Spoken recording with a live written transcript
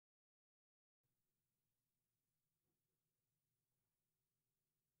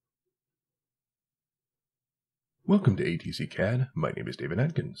Welcome to AutoCAD. My name is David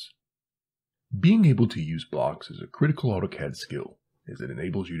Atkins. Being able to use blocks is a critical AutoCAD skill, as it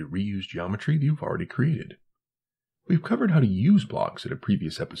enables you to reuse geometry that you've already created. We've covered how to use blocks in a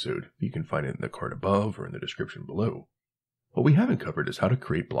previous episode. You can find it in the card above or in the description below. What we haven't covered is how to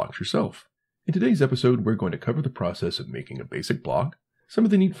create blocks yourself. In today's episode, we're going to cover the process of making a basic block, some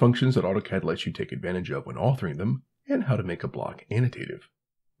of the neat functions that AutoCAD lets you take advantage of when authoring them, and how to make a block annotative.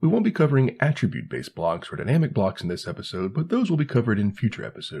 We won't be covering attribute-based blocks or dynamic blocks in this episode, but those will be covered in future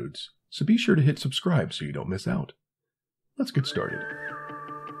episodes, so be sure to hit subscribe so you don't miss out. Let's get started.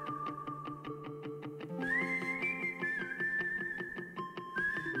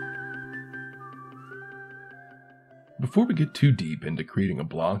 Before we get too deep into creating a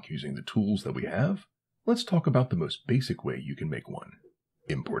block using the tools that we have, let's talk about the most basic way you can make one: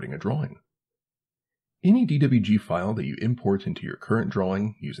 importing a drawing. Any DWG file that you import into your current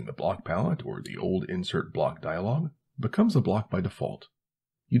drawing using the block palette or the old insert block dialog becomes a block by default.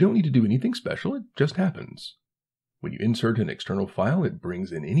 You don't need to do anything special, it just happens. When you insert an external file, it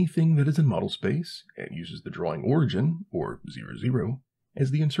brings in anything that is in model space and uses the drawing origin, or 00,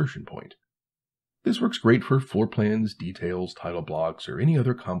 as the insertion point. This works great for floor plans, details, title blocks, or any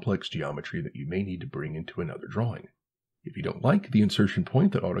other complex geometry that you may need to bring into another drawing. If you don't like the insertion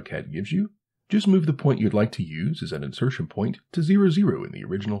point that AutoCAD gives you, just move the point you'd like to use as an insertion point to 00 in the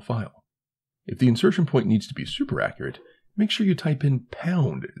original file. If the insertion point needs to be super accurate, make sure you type in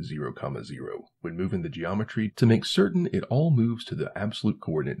 #0,0 when moving the geometry to make certain it all moves to the absolute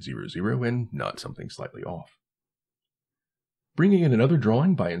coordinate 00 and not something slightly off. Bringing in another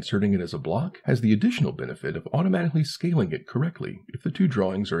drawing by inserting it as a block has the additional benefit of automatically scaling it correctly if the two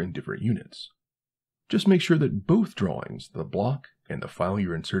drawings are in different units. Just make sure that both drawings, the block and the file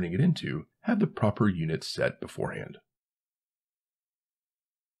you're inserting it into, have the proper units set beforehand.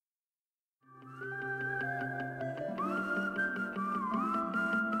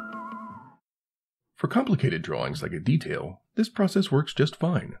 For complicated drawings like a detail, this process works just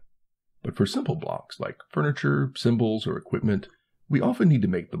fine. But for simple blocks like furniture, symbols, or equipment, we often need to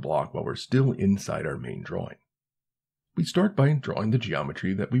make the block while we're still inside our main drawing. We start by drawing the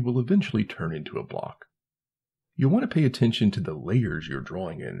geometry that we will eventually turn into a block. You'll want to pay attention to the layers you're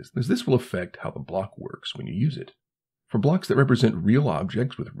drawing in, as this will affect how the block works when you use it. For blocks that represent real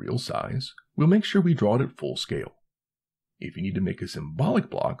objects with real size, we'll make sure we draw it at full scale. If you need to make a symbolic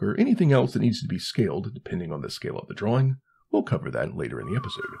block or anything else that needs to be scaled depending on the scale of the drawing, we'll cover that later in the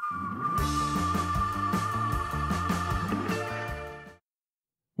episode.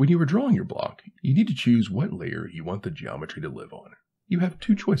 When you are drawing your block, you need to choose what layer you want the geometry to live on. You have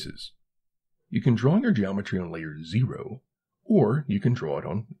two choices. You can draw your geometry on layer 0, or you can draw it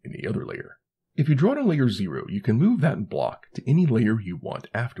on any other layer. If you draw it on layer 0, you can move that block to any layer you want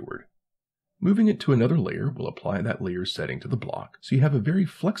afterward. Moving it to another layer will apply that layer's setting to the block, so you have a very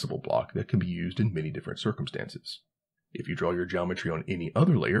flexible block that can be used in many different circumstances. If you draw your geometry on any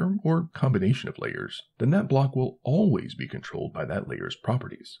other layer, or combination of layers, then that block will always be controlled by that layer's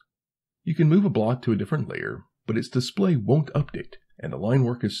properties. You can move a block to a different layer, but its display won't update, and the line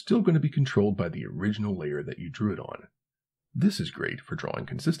work is still going to be controlled by the original layer that you drew it on. This is great for drawing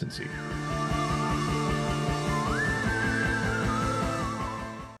consistency.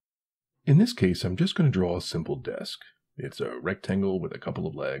 In this case, I'm just going to draw a simple desk. It's a rectangle with a couple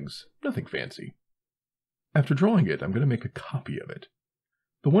of legs, nothing fancy. After drawing it, I'm going to make a copy of it.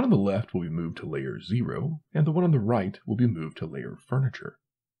 The one on the left will be moved to layer 0, and the one on the right will be moved to layer furniture.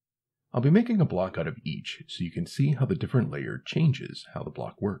 I'll be making a block out of each so you can see how the different layer changes how the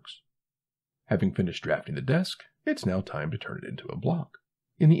block works. Having finished drafting the desk, it's now time to turn it into a block.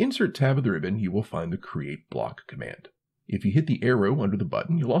 In the Insert tab of the ribbon, you will find the Create Block command. If you hit the arrow under the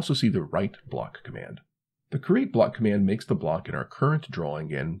button, you'll also see the Write Block command. The Create Block command makes the block in our current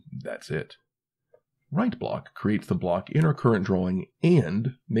drawing, and that's it. Write Block creates the block in our current drawing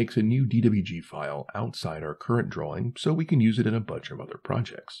and makes a new DWG file outside our current drawing so we can use it in a bunch of other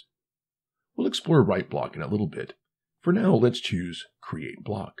projects. We'll explore Write Block in a little bit. For now, let's choose Create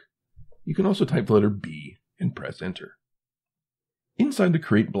Block. You can also type the letter B and press Enter. Inside the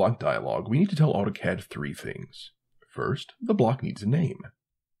Create Block dialog, we need to tell AutoCAD three things. First, the block needs a name.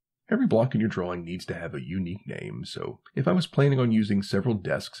 Every block in your drawing needs to have a unique name, so if I was planning on using several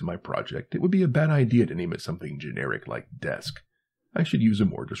desks in my project, it would be a bad idea to name it something generic like desk. I should use a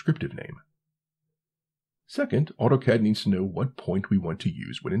more descriptive name. Second, AutoCAD needs to know what point we want to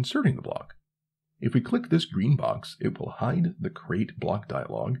use when inserting the block. If we click this green box, it will hide the Create Block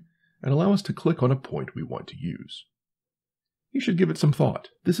dialog and allow us to click on a point we want to use. You should give it some thought.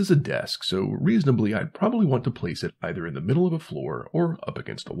 This is a desk, so reasonably I'd probably want to place it either in the middle of a floor or up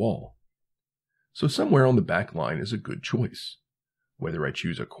against a wall. so somewhere on the back line is a good choice. Whether I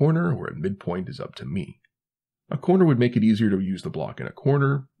choose a corner or a midpoint is up to me. A corner would make it easier to use the block in a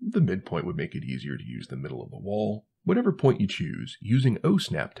corner, the midpoint would make it easier to use the middle of the wall. Whatever point you choose, using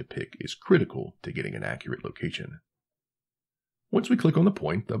OSnap to pick is critical to getting an accurate location. Once we click on the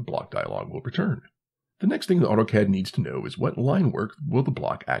point, the block dialog will return. The next thing the AutoCAD needs to know is what line work will the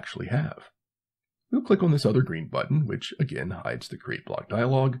block actually have. We'll click on this other green button, which again hides the Create Block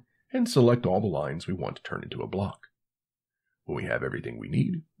dialog, and select all the lines we want to turn into a block. When we have everything we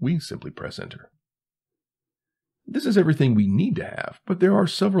need, we simply press Enter. This is everything we need to have, but there are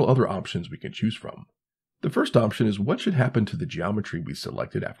several other options we can choose from. The first option is what should happen to the geometry we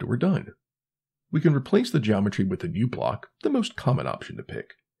selected after we're done. We can replace the geometry with a new block, the most common option to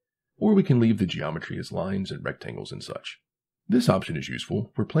pick. Or we can leave the geometry as lines and rectangles and such. This option is useful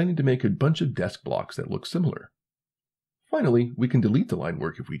if we're planning to make a bunch of desk blocks that look similar. Finally, we can delete the line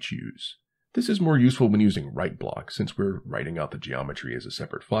work if we choose. This is more useful when using write block since we're writing out the geometry as a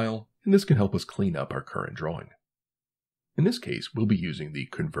separate file, and this can help us clean up our current drawing. In this case, we'll be using the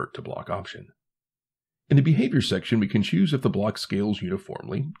Convert to Block option. In the Behavior section, we can choose if the block scales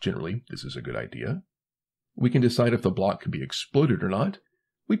uniformly. Generally, this is a good idea. We can decide if the block can be exploded or not.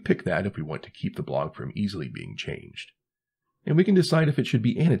 We pick that if we want to keep the block from easily being changed. And we can decide if it should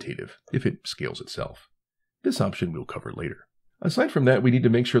be annotative, if it scales itself. This option we'll cover later. Aside from that, we need to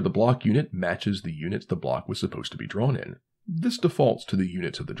make sure the block unit matches the units the block was supposed to be drawn in. This defaults to the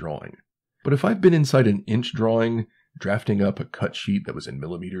units of the drawing. But if I've been inside an inch drawing, drafting up a cut sheet that was in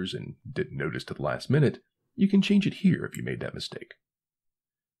millimeters and didn't notice to the last minute, you can change it here if you made that mistake.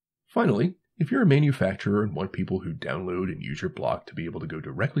 Finally, if you're a manufacturer and want people who download and use your block to be able to go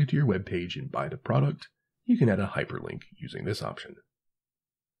directly to your web page and buy the product, you can add a hyperlink using this option.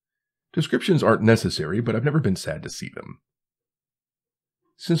 Descriptions aren't necessary, but I've never been sad to see them.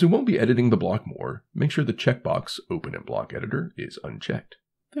 Since we won't be editing the block more, make sure the checkbox Open in Block Editor is unchecked.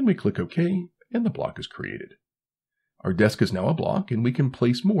 Then we click OK, and the block is created. Our desk is now a block, and we can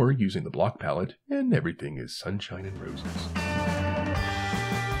place more using the block palette, and everything is sunshine and roses.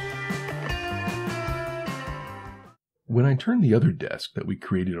 When I turn the other desk that we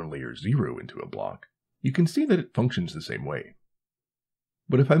created on layer 0 into a block, you can see that it functions the same way.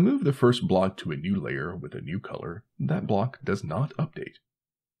 But if I move the first block to a new layer with a new color, that block does not update.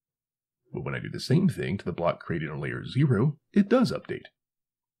 But when I do the same thing to the block created on layer 0, it does update.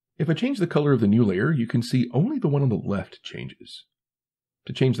 If I change the color of the new layer, you can see only the one on the left changes.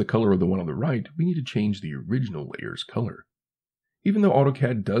 To change the color of the one on the right, we need to change the original layer's color. Even though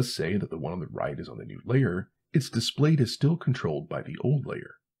AutoCAD does say that the one on the right is on the new layer, its display is still controlled by the old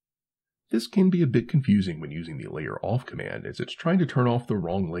layer. This can be a bit confusing when using the Layer Off command as it's trying to turn off the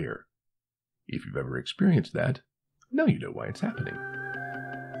wrong layer. If you've ever experienced that, now you know why it's happening.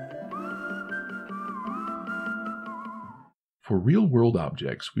 For real-world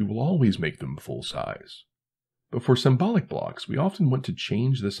objects, we will always make them full size. But for symbolic blocks, we often want to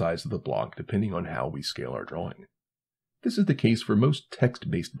change the size of the block depending on how we scale our drawing. This is the case for most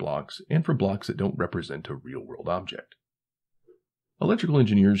text-based blocks and for blocks that don't represent a real-world object. Electrical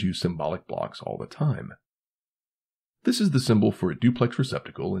engineers use symbolic blocks all the time. This is the symbol for a duplex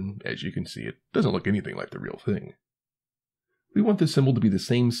receptacle, and as you can see, it doesn't look anything like the real thing. We want this symbol to be the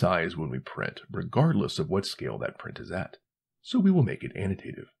same size when we print, regardless of what scale that print is at. So we will make it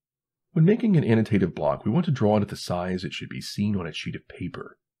annotative. When making an annotative block, we want to draw it at the size it should be seen on a sheet of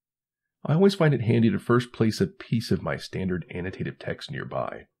paper. I always find it handy to first place a piece of my standard annotative text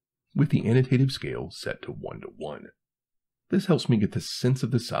nearby, with the annotative scale set to 1:1. This helps me get the sense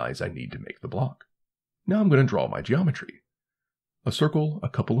of the size I need to make the block. Now I'm going to draw my geometry. A circle, a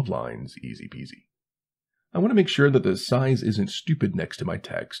couple of lines, easy peasy. I want to make sure that the size isn't stupid next to my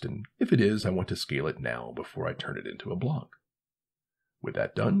text, and if it is, I want to scale it now before I turn it into a block. With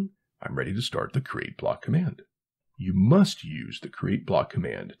that done, I'm ready to start the Create Block command. You must use the Create Block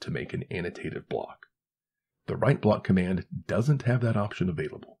command to make an annotative block. The Write Block command doesn't have that option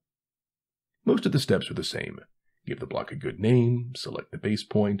available. Most of the steps are the same. Give the block a good name, select the base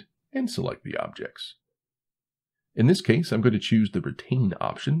point, and select the objects. In this case, I'm going to choose the Retain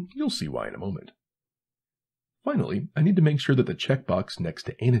option. You'll see why in a moment. Finally, I need to make sure that the checkbox next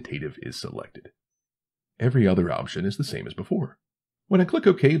to Annotative is selected. Every other option is the same as before. When I click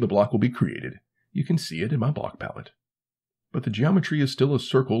OK, the block will be created. You can see it in my block palette. But the geometry is still a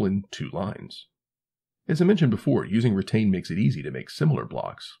circle in 2 lines. As I mentioned before, using Retain makes it easy to make similar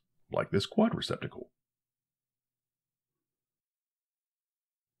blocks, like this quad receptacle.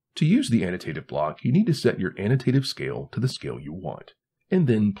 To use the annotative block, you need to set your annotative scale to the scale you want, and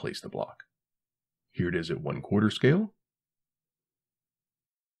then place the block. Here it is at 1/4 scale.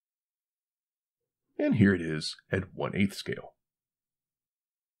 and here it is at 1/8 scale.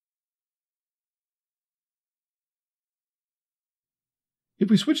 If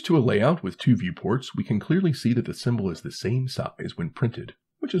we switch to a layout with 2 viewports, we can clearly see that the symbol is the same size when printed,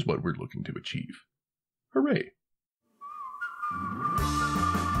 which is what we're looking to achieve. Hooray!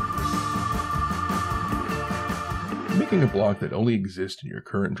 Making a block that only exists in your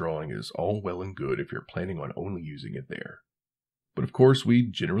current drawing is all well and good if you're planning on only using it there. But of course, we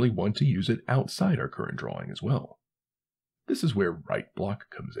generally want to use it outside our current drawing as well. This is where write block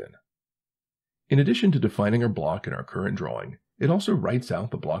comes in. In addition to defining our block in our current drawing, it also writes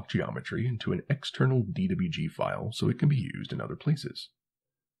out the block geometry into an external DWG file so it can be used in other places.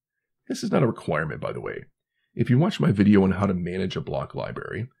 This is not a requirement, by the way. If you watch my video on how to manage a block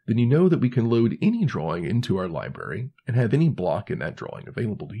library, then you know that we can load any drawing into our library and have any block in that drawing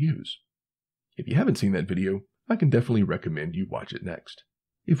available to use. If you haven't seen that video, I can definitely recommend you watch it next.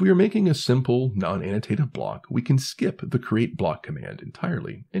 If we are making a simple, non-annotative block, we can skip the create block command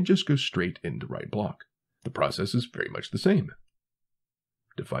entirely and just go straight into write block. The process is very much the same.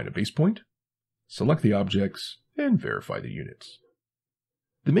 Define a base point, select the objects, and verify the units.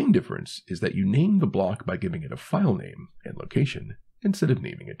 The main difference is that you name the block by giving it a file name and location instead of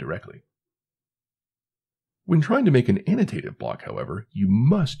naming it directly. When trying to make an annotative block, however, you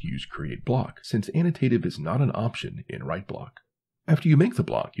must use create block since annotative is not an option in write block. After you make the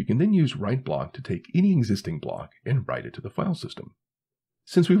block, you can then use write block to take any existing block and write it to the file system.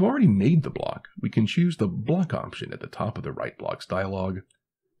 Since we've already made the block, we can choose the block option at the top of the write blocks dialog,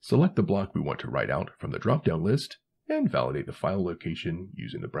 select the block we want to write out from the drop-down list, and validate the file location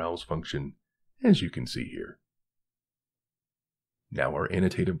using the browse function, as you can see here. Now our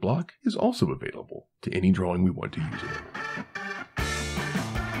annotative block is also available to any drawing we want to use it.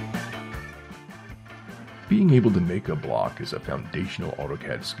 Being able to make a block is a foundational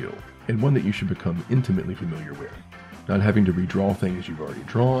AutoCAD skill, and one that you should become intimately familiar with. Not having to redraw things you've already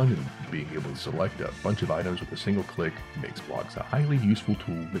drawn and being able to select a bunch of items with a single click makes blocks a highly useful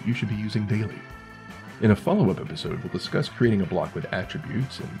tool that you should be using daily. In a follow-up episode, we'll discuss creating a block with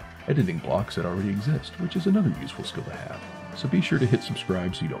attributes and editing blocks that already exist, which is another useful skill to have. So be sure to hit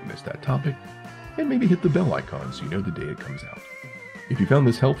subscribe so you don't miss that topic, and maybe hit the bell icon so you know the day it comes out. If you found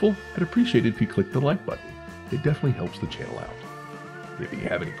this helpful, I'd appreciate it if you click the like button. It definitely helps the channel out. If you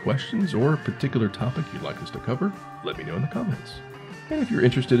have any questions or a particular topic you'd like us to cover, let me know in the comments. And if you're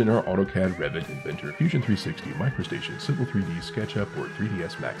interested in our AutoCAD, Revit, Inventor, Fusion 360, MicroStation, Simple 3D, SketchUp, or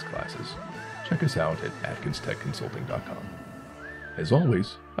 3ds Max classes, check us out at AtkinsTechConsulting.com. As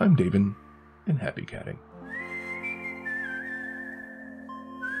always, I'm David, and happy CADing.